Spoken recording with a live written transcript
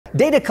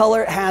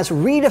Datacolor has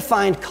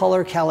redefined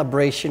color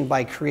calibration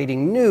by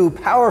creating new,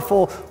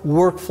 powerful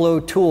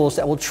workflow tools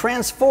that will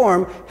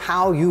transform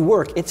how you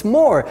work. It's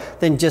more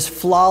than just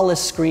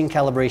flawless screen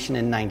calibration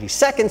in 90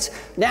 seconds.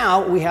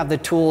 Now we have the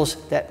tools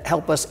that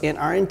help us in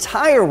our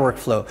entire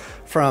workflow,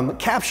 from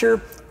capture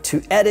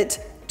to edit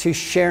to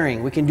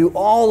sharing. We can do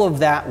all of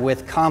that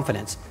with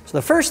confidence. So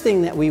the first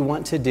thing that we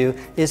want to do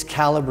is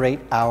calibrate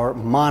our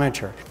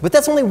monitor. But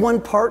that's only one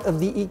part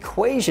of the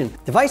equation.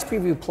 Device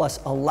Preview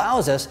Plus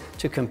allows us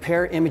to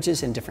compare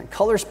images in different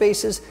color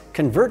spaces,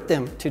 convert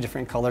them to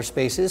different color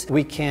spaces.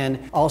 We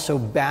can also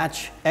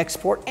batch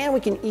export, and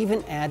we can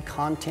even add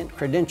content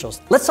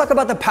credentials. Let's talk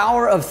about the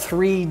power of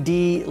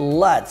 3D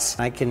LUTs.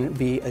 I can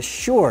be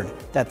assured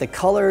that the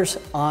colors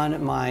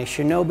on my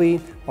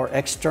Shinobi or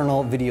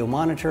external video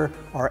monitor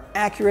are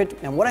accurate,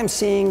 and what I'm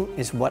seeing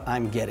is what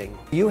I'm getting.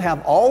 You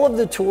have all of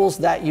the tools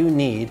that you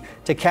need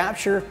to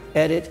capture,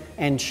 edit,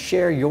 and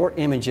share your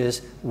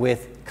images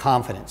with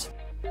confidence.